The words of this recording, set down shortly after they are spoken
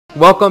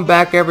Welcome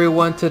back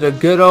everyone to the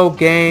good old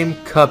game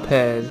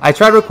Cuphead. I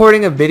tried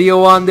recording a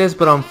video on this,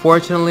 but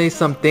unfortunately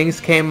some things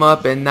came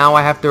up and now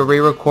I have to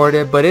re-record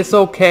it, but it's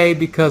okay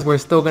because we're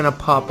still gonna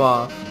pop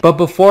off. But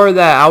before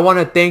that, I want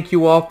to thank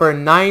you all for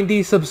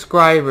 90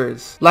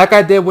 subscribers. Like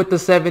I did with the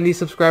 70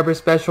 subscriber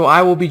special,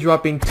 I will be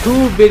dropping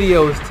 2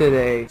 videos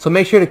today. So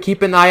make sure to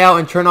keep an eye out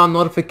and turn on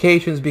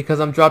notifications because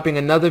I'm dropping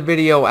another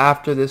video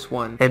after this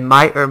one. It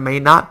might or may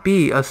not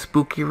be a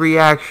spooky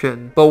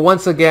reaction. But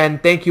once again,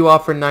 thank you all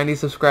for 90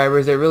 subscribers.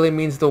 It really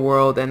means the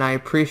world and I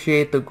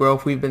appreciate the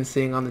growth we've been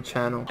seeing on the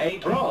channel.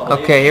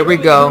 Okay, here we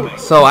go.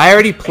 So I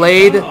already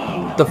played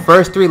the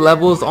first 3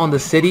 levels on the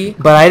city,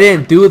 but I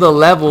didn't do the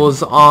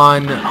levels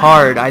on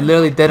hard. I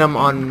literally did them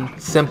on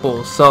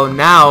simple. So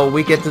now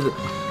we get to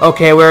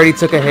okay, we already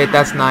took a hit.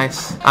 That's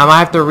nice. I might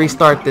have to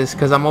restart this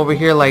because I'm over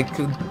here like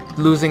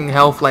losing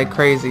health like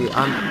crazy.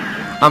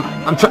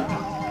 I'm trying.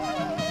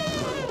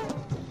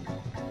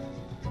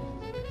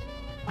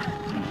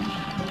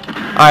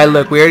 Alright,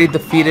 look, we already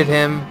defeated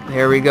him.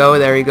 There we go,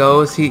 there he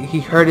goes. He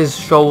hurt his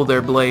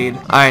shoulder blade.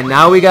 Alright,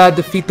 now we gotta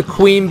defeat the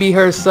queen bee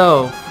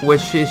herself,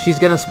 which she's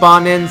gonna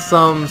spawn in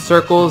some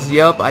circles.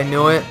 Yup, I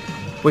knew it.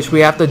 Which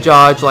we have to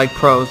dodge like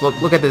pros.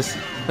 Look at this.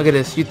 Look at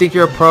this. You think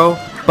you're a pro?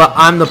 But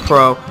I'm the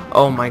pro.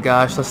 Oh my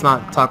gosh, let's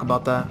not talk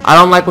about that. I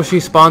don't like when she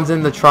spawns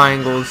in the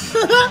triangles.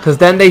 Because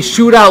then they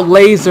shoot out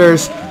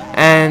lasers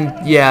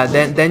and yeah,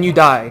 then you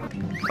die.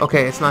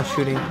 Okay, it's not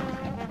shooting.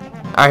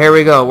 Alright, here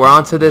we go. We're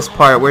on to this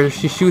part where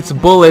she shoots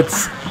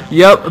bullets.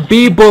 Yup,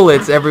 B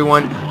bullets,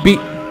 everyone. B.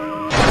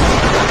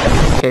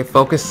 Okay,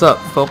 focus up.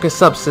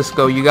 Focus up,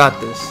 Cisco. You got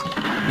this.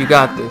 You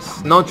got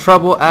this. No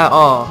trouble at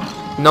all.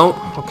 No.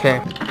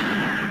 Okay.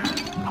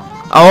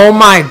 Oh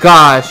my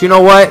gosh. You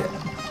know what?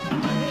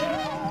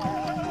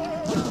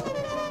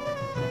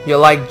 You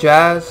like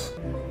jazz?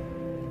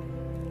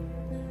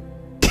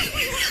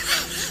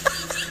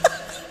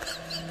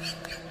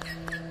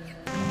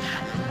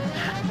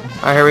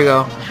 Alright, here we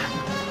go.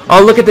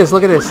 Oh, look at this,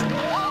 look at this.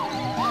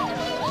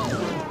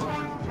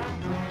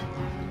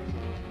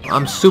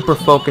 I'm super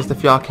focused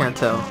if y'all can't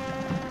tell.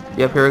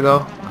 Yep, here we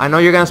go. I know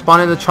you're gonna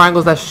spawn in the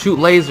triangles that shoot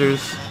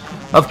lasers.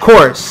 Of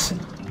course.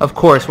 Of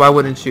course, why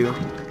wouldn't you?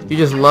 You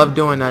just love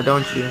doing that,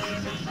 don't you?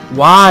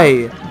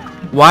 Why?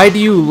 Why do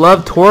you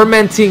love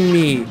tormenting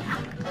me?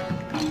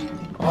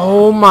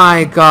 Oh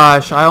my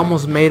gosh, I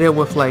almost made it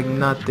with like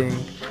nothing.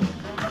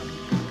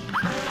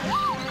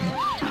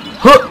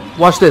 Huh!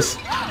 Watch this.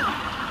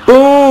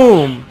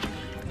 Boom!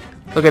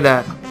 Look at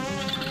that.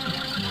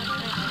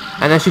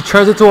 And then she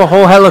turns into a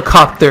whole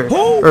helicopter.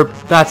 Or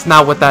that's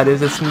not what that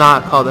is. It's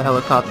not called a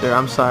helicopter.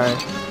 I'm sorry.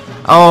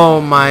 Oh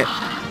my.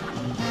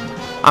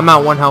 I'm at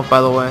 1 health, by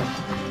the way.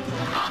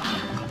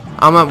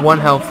 I'm at 1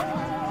 health.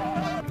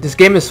 This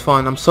game is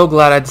fun. I'm so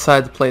glad I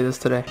decided to play this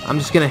today. I'm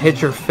just gonna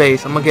hit your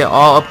face. I'm gonna get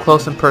all up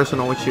close and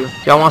personal with you.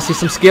 Y'all wanna see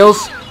some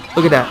skills?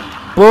 Look at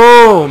that.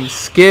 Boom!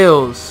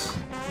 Skills.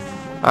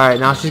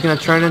 Alright, now she's gonna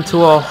turn into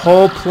a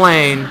whole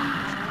plane.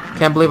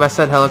 Can't believe I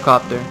said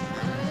helicopter.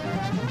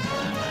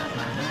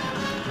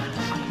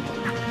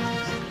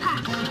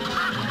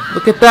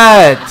 Look at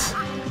that!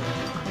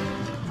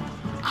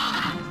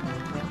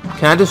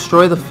 Can I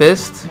destroy the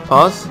fist?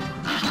 Pause.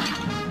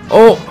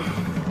 Oh!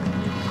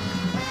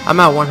 I'm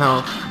at 1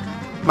 health.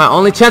 My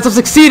only chance of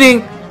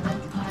succeeding!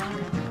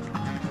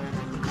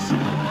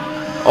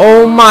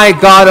 Oh my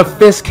god, a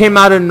fist came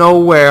out of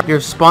nowhere. You're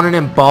spawning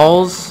in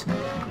balls?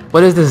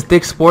 What is this,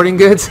 Dick's Sporting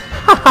Goods?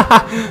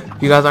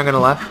 You guys aren't gonna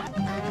laugh?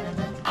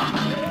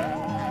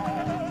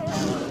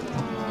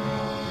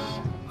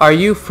 Are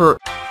you for...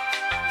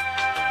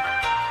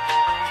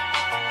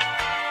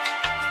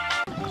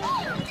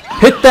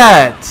 Hit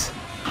that!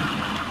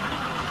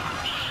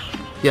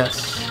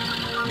 Yes.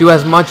 Do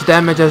as much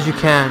damage as you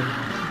can.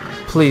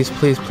 Please,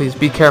 please, please.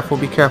 Be careful,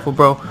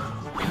 bro.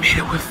 We made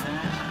it with...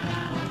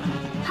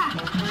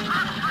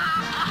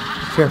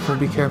 Be careful,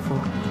 be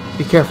careful.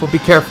 Be careful, be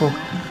careful.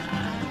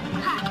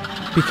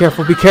 Be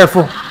careful, be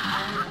careful.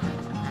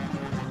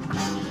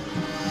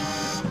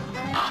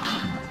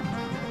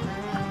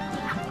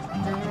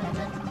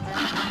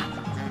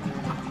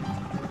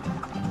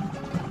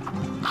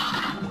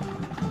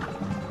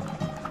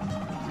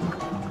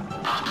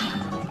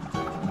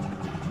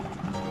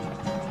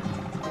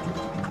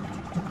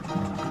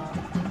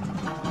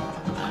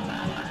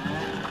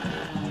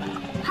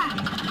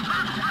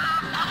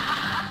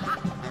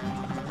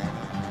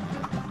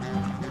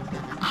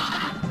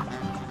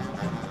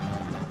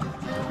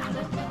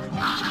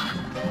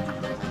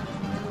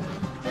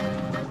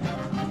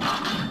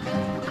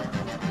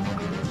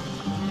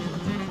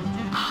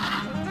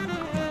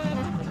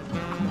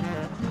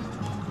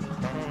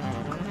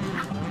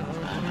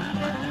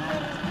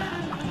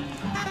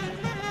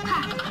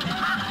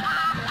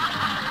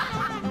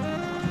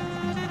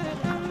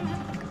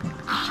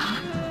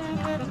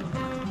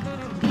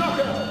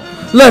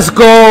 Let's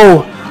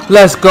go!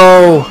 Let's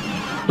go!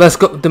 Let's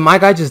go! Did my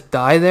guy just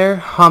die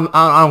there?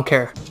 I don't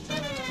care.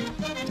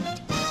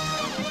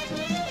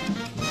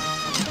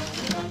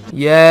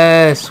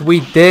 Yes, we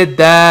did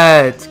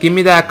that. Give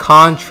me that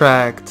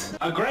contract.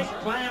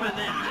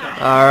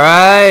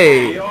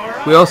 Alright.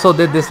 We also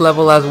did this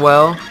level as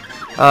well.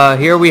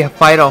 Here we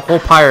fight a whole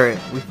pirate.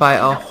 We fight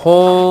a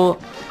whole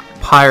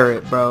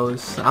pirate,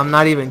 bros. I'm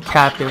not even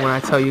capping when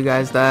I tell you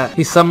guys that.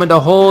 He summoned a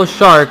whole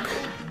shark.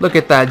 Look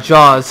at that,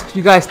 Jaws.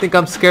 You guys think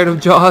I'm scared of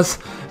Jaws?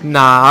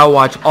 Nah, I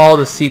watch all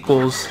the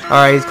sequels.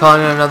 Alright, he's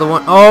calling in another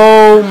one.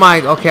 Oh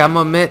my, okay, I'm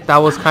gonna admit that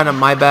was kind of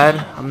my bad.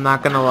 I'm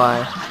not gonna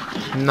lie.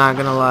 I'm not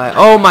gonna lie.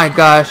 Oh my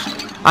gosh.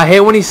 I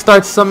hate when he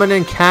starts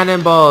summoning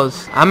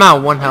cannonballs. I'm at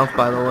 1 health,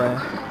 by the way.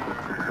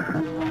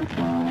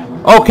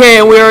 Okay,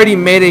 and we already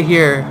made it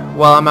here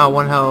while I'm at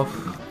 1 health.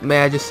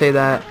 May I just say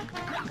that?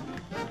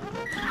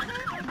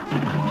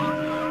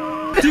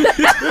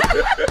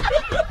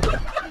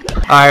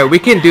 Alright, we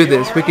can do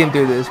this. We can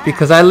do this.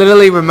 Because I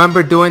literally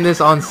remember doing this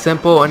on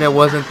simple and it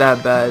wasn't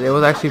that bad. It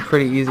was actually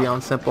pretty easy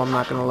on simple, I'm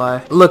not gonna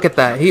lie. Look at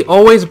that. He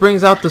always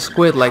brings out the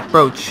squid. Like,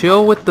 bro,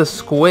 chill with the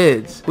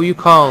squids. Who you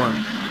calling?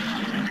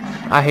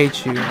 I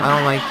hate you. I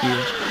don't like you.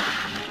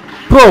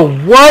 Bro,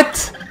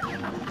 what?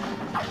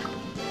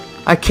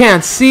 I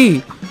can't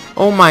see.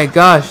 Oh my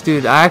gosh,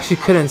 dude. I actually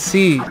couldn't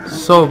see.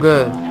 So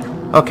good.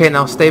 Okay,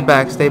 now stay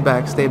back. Stay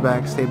back. Stay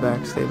back. Stay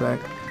back. Stay back.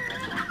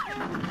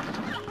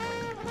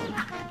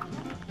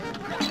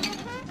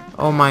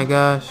 Oh my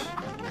gosh.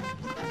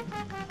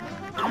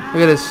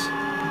 Look at this.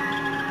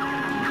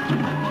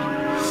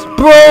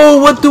 Bro,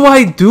 what do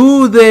I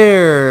do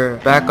there?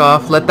 Back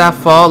off. Let that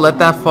fall. Let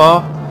that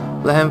fall.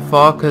 Let him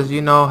fall, because you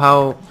know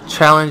how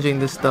challenging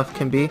this stuff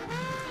can be.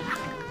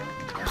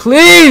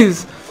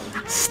 Please!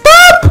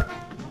 Stop!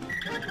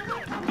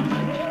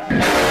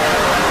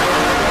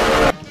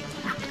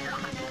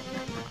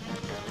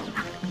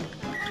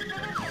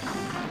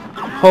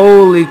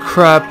 Holy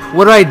crap.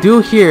 What do I do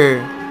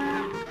here?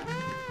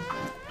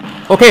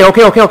 Okay,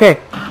 okay, okay, okay.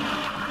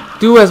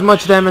 Do as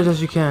much damage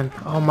as you can.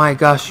 Oh my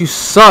gosh, you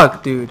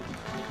suck, dude.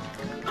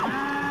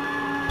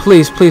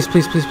 Please, please,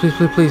 please, please, please,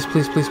 please, please,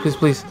 please, please, please,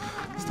 please.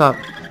 Stop.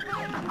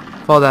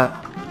 Fall that.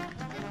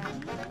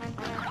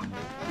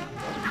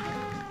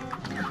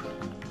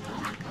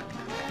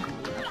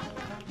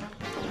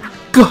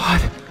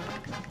 God.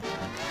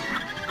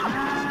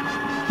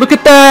 Look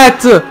at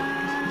that!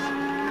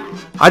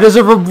 I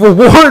deserve a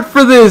reward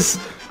for this!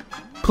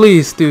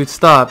 Please, dude,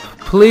 stop.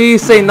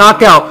 Please say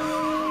knockout.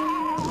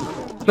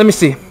 Let me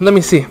see. Let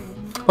me see.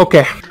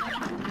 Okay.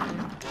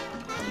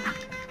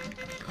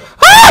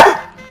 Ah!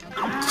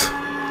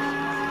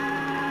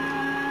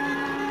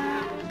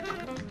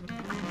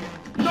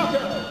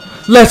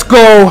 Let's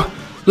go.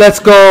 Let's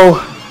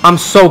go. I'm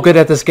so good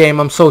at this game.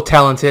 I'm so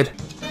talented.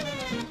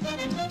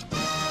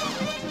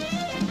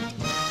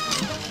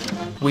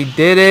 We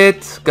did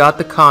it. Got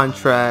the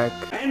contract.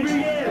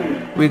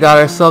 We got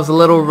ourselves a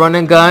little run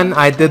and gun.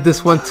 I did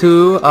this one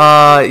too.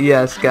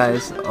 Yes,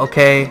 guys.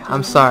 Okay,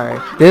 I'm sorry.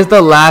 This is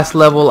the last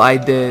level I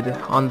did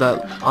on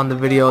the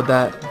video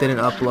that didn't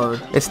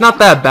upload. It's not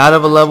that bad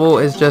of a level.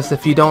 It's just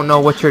if you don't know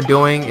what you're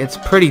doing, it's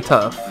pretty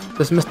tough.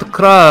 This Mr.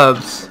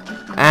 Krabs,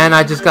 and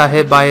I just got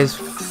hit by his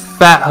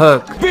fat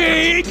hook.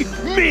 Big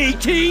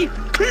meaty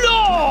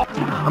claw.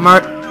 I'm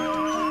alright.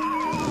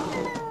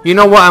 You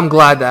know what? I'm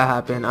glad that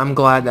happened. I'm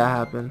glad that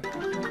happened.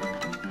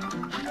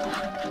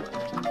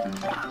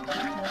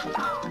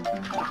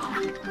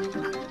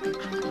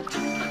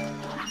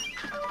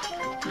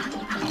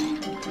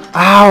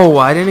 Ow!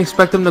 I didn't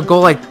expect him to go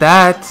like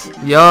that.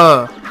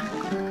 Yeah.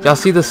 Y'all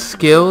see the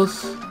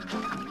skills?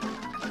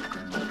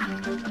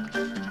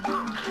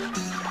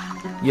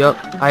 Yup.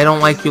 I don't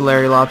like you,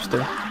 Larry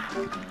Lobster.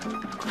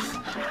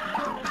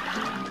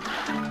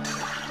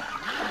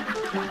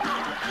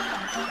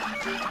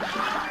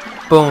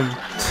 Boom.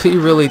 He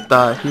really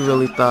thought. He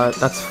really thought.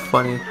 That's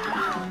funny.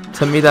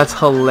 To me, that's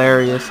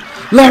hilarious.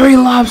 Larry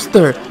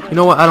Lobster! You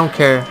know what? I don't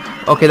care.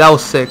 Okay, that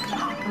was sick.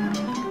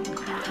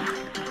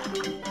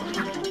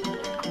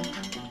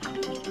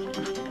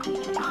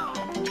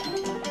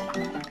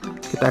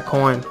 Get that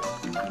coin.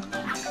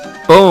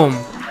 Boom.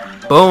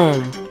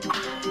 Boom.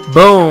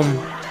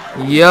 Boom.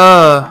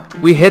 Yeah.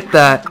 We hit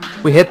that.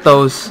 We hit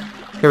those.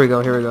 Here we go.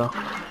 Here we go.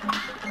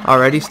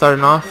 Already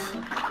starting off.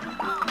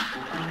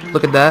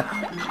 Look at that.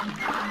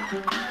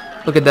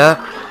 Look at that.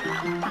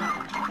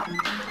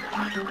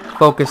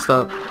 Focused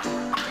up.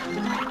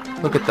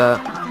 Look at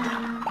that.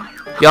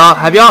 Y'all,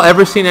 have y'all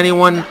ever seen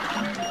anyone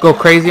go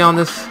crazy on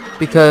this?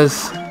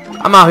 Because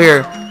I'm out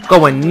here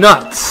going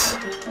nuts.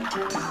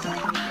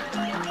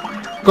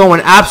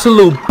 Going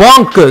absolute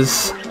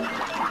bonkers.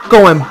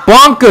 Going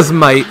bonkers,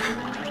 mate.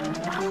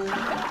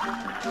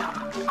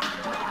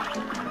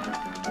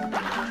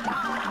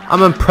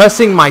 I'm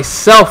impressing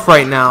myself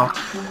right now.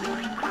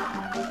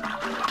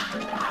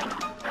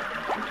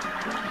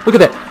 Look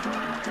at that.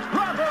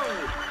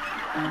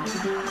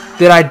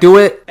 Did I do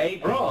it?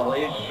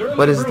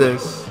 What is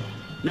this?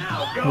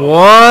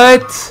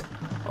 What?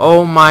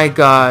 Oh my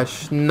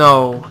gosh.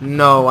 No.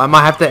 No. I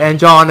might have to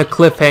end y'all on a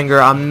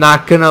cliffhanger. I'm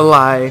not gonna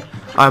lie.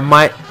 I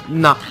might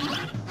not.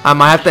 I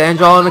might have to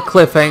end y'all on a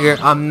cliffhanger.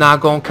 I'm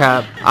not gonna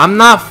cap. I'm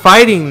not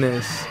fighting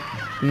this.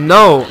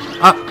 No.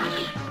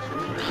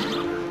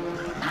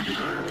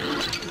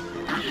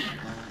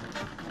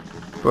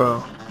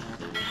 Bro.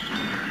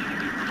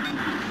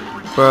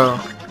 Bro.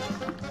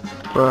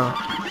 Bro.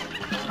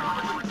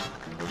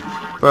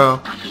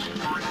 Bro.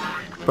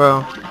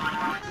 Bro.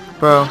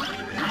 Bro.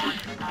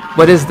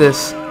 What is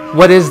this?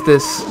 What is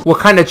this? What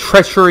kind of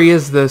treachery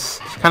is this?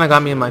 She kind of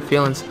got me in my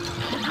feelings.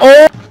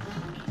 Oh!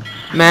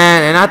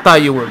 Man, and I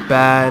thought you were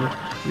bad.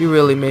 You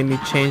really made me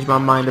change my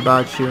mind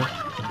about you.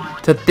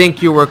 To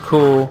think you were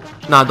cool.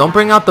 Nah, don't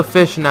bring out the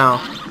fish now.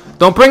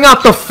 Don't bring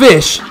out the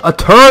fish! A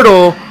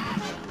turtle?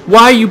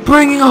 Why are you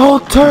bringing a whole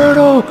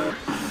turtle?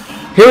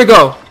 Here we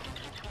go.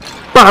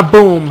 Bada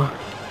boom.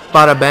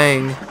 Bada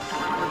bang.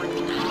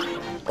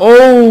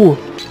 Oh!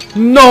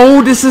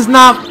 No, this is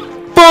not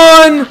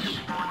fun!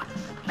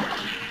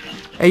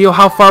 Hey, yo,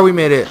 how far we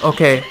made it?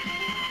 Okay.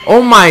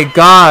 Oh my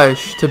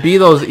gosh. To be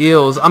those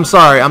eels. I'm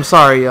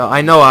sorry, yo.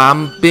 I know,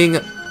 I'm being...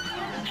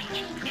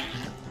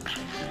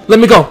 Let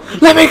me go!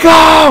 Let me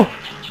go!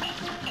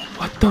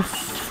 What the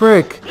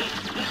frick?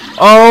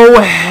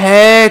 Oh,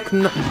 heck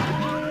no.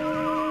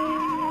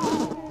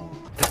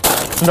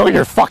 Know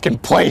your fucking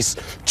place,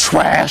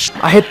 trash.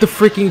 I hit the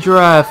freaking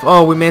giraffe.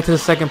 Oh, we made it to the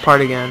second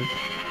part again.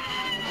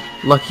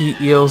 Lucky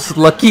eels.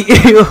 Lucky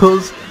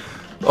eels.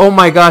 Oh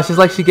my gosh, it's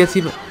like she gets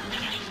even...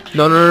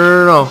 No, no,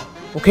 no, no, no.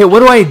 Okay, what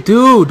do I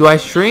do? Do I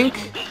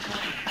shrink?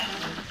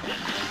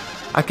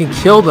 I can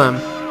kill them.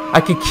 I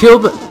can kill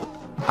them.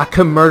 I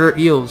can murder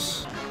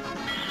eels.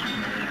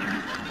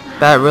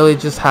 That really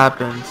just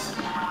happens.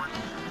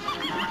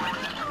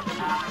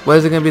 What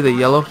is it gonna be? The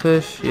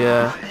yellowfish?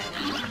 Yeah.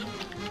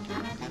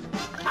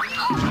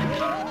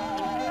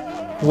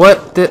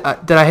 What? Did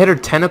I hit her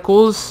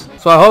tentacles?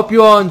 So I hope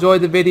you all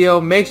enjoyed the video.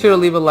 Make sure to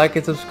leave a like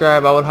and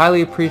subscribe. I would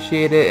highly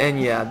appreciate it.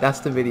 And yeah, that's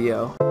the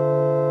video.